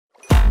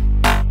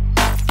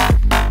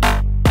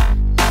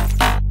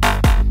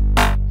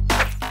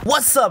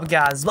What's up,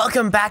 guys?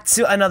 Welcome back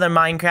to another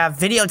Minecraft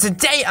video.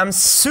 Today I'm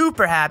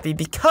super happy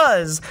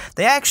because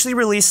they actually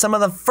released some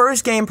of the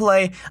first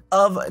gameplay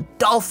of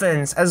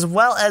dolphins, as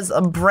well as a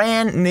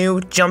brand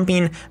new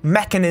jumping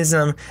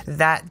mechanism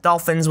that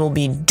dolphins will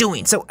be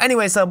doing. So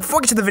anyway, before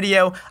we get to the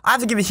video, I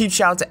have to give a huge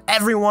shout out to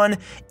everyone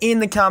in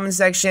the comment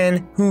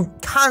section who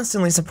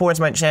constantly supports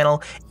my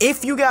channel.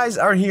 If you guys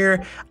are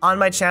here on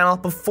my channel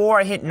before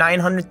I hit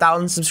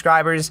 900,000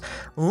 subscribers,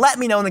 let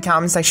me know in the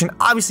comment section.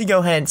 Obviously, go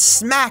ahead,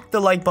 smack the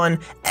like button.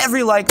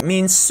 Every like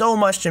means so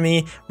much to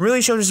me,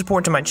 really shows your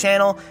support to my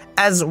channel,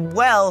 as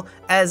well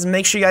as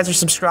make sure you guys are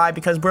subscribed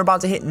because we're about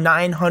to hit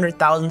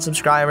 900,000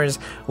 subscribers,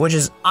 which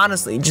is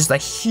honestly just a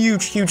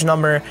huge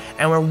number,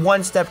 and we're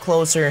one step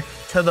closer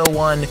to the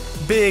 1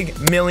 big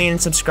million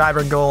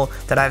subscriber goal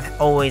that I've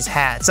always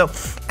had. So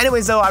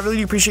anyways though, I really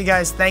do appreciate you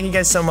guys. Thank you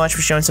guys so much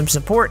for showing some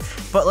support,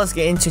 but let's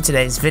get into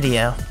today's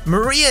video.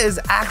 Maria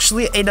is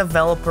actually a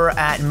developer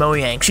at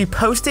Mojang. She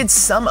posted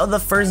some of the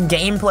first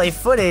gameplay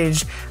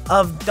footage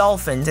of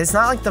dolphins. It's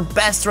not like the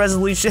best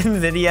resolution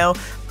video,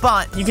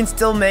 but you can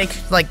still make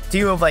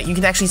you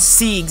can actually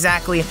see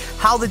exactly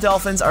how the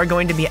dolphins are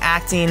going to be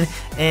acting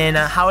and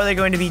how are they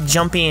going to be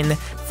jumping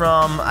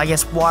from, I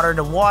guess, water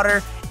to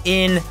water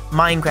in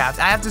Minecraft.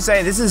 I have to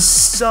say, this is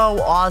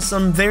so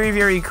awesome,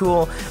 very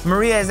cool.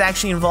 Maria is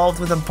actually involved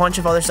with a bunch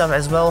of other stuff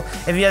as well.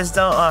 If you guys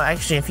don't,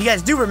 if you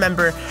guys do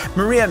remember,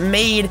 Maria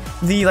made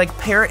the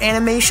parrot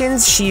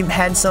animations. She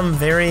had some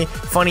very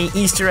funny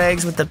Easter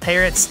eggs with the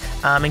parrots,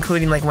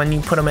 including when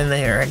you put them in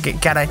there,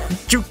 got a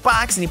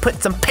jukebox and you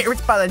put some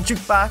parrots by the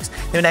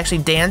jukebox, they would actually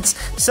dance.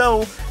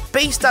 So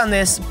based on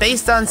this,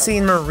 based on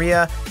seeing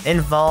Maria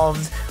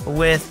involved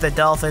with the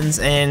dolphins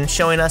and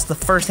showing us the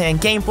first-hand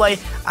gameplay,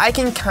 I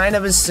can kind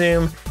of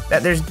assume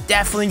that there's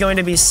definitely going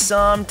to be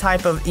some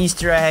type of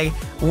Easter egg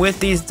with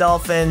these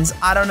dolphins.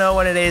 I don't know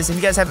what it is. If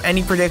you guys have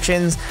any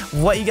predictions,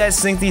 what you guys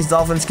think these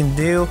dolphins can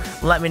do,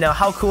 let me know.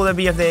 How cool that'd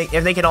be if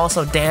they could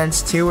also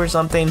dance too or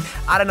something.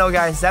 I don't know,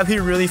 guys. That'd be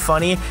really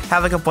funny.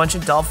 Have a bunch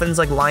of dolphins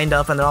lined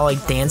up and they're all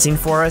dancing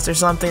for us or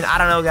something. I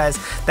don't know, guys.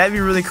 That'd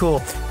be really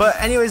cool.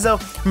 But anyways though,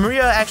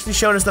 Maria actually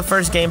showed us the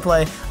first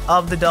gameplay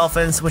of the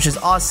dolphins, which is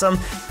awesome.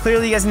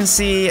 Clearly you guys can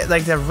see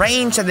the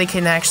range that they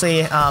can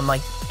actually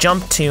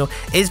jump to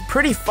is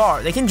pretty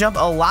far. They can jump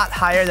a lot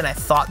higher than I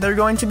thought they were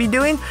going to be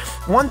doing.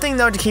 One thing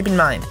though to keep in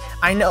mind,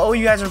 I know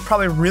you guys are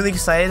probably really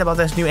excited about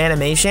this new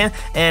animation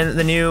and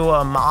the new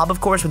mob,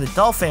 of course, with the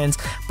dolphins,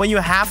 but you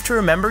have to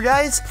remember,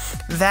 guys,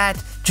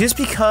 that just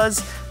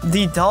because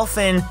the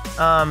dolphin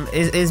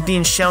is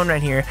being shown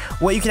right here,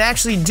 what you can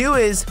actually do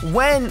is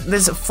when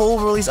this full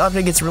release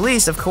update gets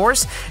released, of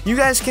course, you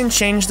guys can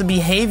change the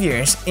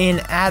behaviors in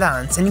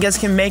add-ons and you guys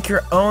can make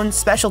your own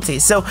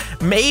specialties. So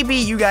maybe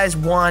you guys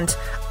want,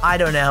 I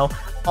don't know,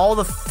 all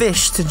the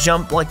fish to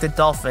jump like the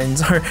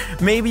dolphins, or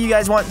maybe you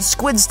guys want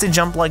squids to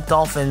jump like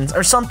dolphins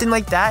or something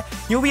like that.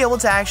 You'll be able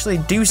to actually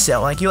do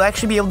so. You'll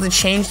actually be able to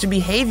change the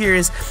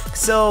behaviors,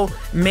 so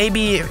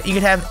maybe you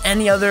could have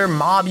any other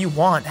mob you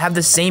want have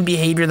the same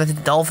behavior that the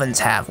dolphins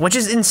have, which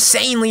is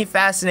insanely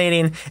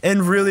fascinating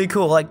and really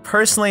cool.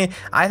 Personally,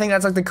 I think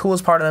that's the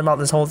coolest part about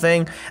this whole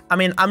thing. I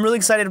mean, I'm really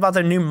excited about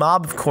the new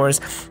mob, of course,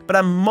 but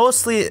I'm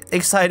mostly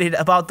excited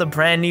about the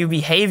brand new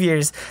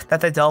behaviors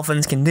that the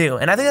dolphins can do,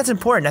 and I think that's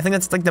important. I think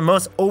that's the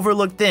most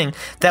overlooked thing,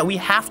 that we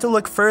have to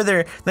look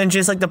further than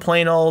just the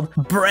plain old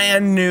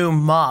brand new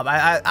mob.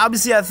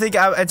 Obviously I think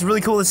it's really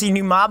cool to see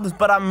new mobs,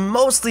 but I'm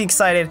mostly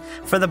excited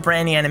for the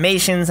brand new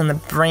animations and the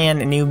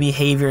brand new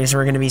behaviors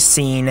we're going to be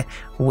seeing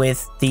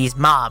with these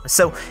mobs.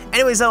 So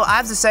anyways though, I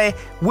have to say,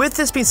 with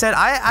this being said,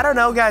 I don't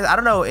know, guys, I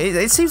don't know,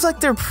 it seems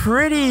like they're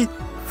pretty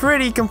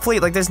complete.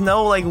 There's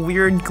no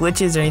weird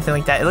glitches or anything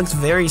like that. It looks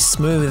very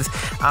smooth.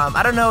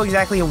 I don't know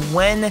exactly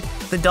when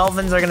the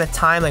dolphins are gonna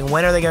time,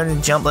 when are they going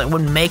to jump,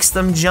 what makes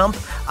them jump.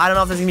 I don't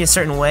know if there's gonna be a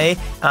certain way,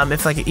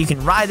 if you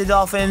can ride the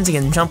dolphins, you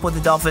can jump with the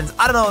dolphins.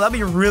 I don't know, that'd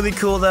be really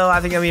cool though. I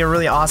think that'd be a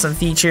really awesome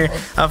feature,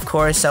 of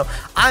course. So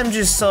I'm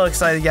just so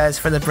excited, guys,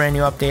 for the brand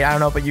new update. I don't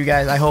know about you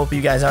guys, I hope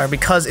you guys are,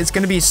 because it's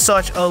gonna be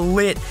such a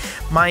lit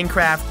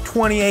Minecraft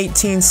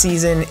 2018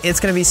 season. It's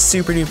gonna be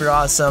super duper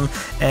awesome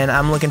and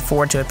I'm looking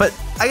forward to it. But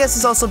I guess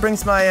this also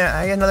brings my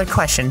another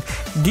question.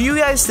 Do you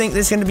guys think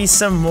there's going to be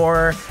some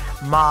more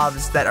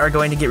mobs that are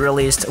going to get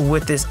released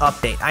with this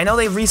update? I know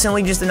they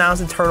recently just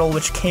announced the turtle,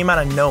 which came out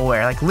of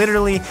nowhere.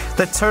 Literally,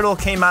 the turtle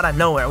came out of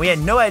nowhere. We had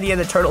no idea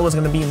the turtle was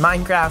going to be in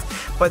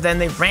Minecraft, but then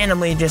they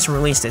randomly just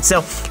released it. So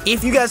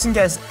if you guys can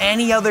guess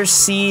any other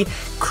sea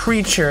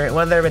creature,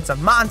 whether it's a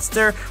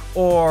monster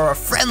or a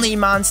friendly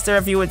monster,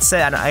 if you would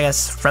say, I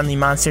guess friendly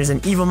monsters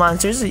and evil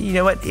monsters, you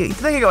know what, they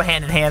could go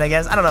hand in hand, I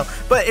guess, I don't know.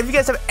 But if you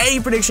guys have any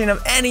prediction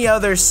of any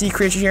other sea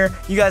creature here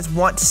you guys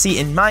want to see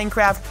in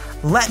Minecraft,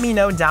 let me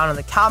know down in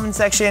the comment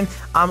section.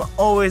 I'm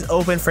always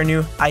open for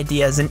new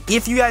ideas, and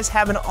if you guys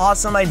have an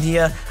awesome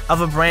idea of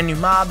a brand new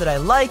mob that I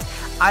like,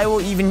 I will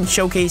even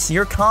showcase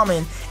your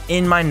comment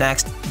in my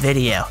next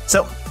video.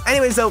 So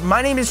Anyways though,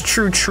 my name is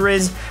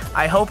TrueTriz.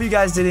 I hope you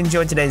guys did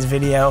enjoy today's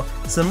video.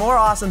 Some more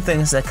awesome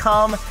things to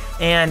come,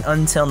 and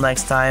until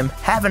next time,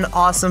 have an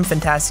awesome,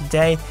 fantastic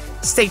day.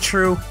 Stay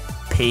true.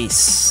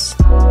 Peace.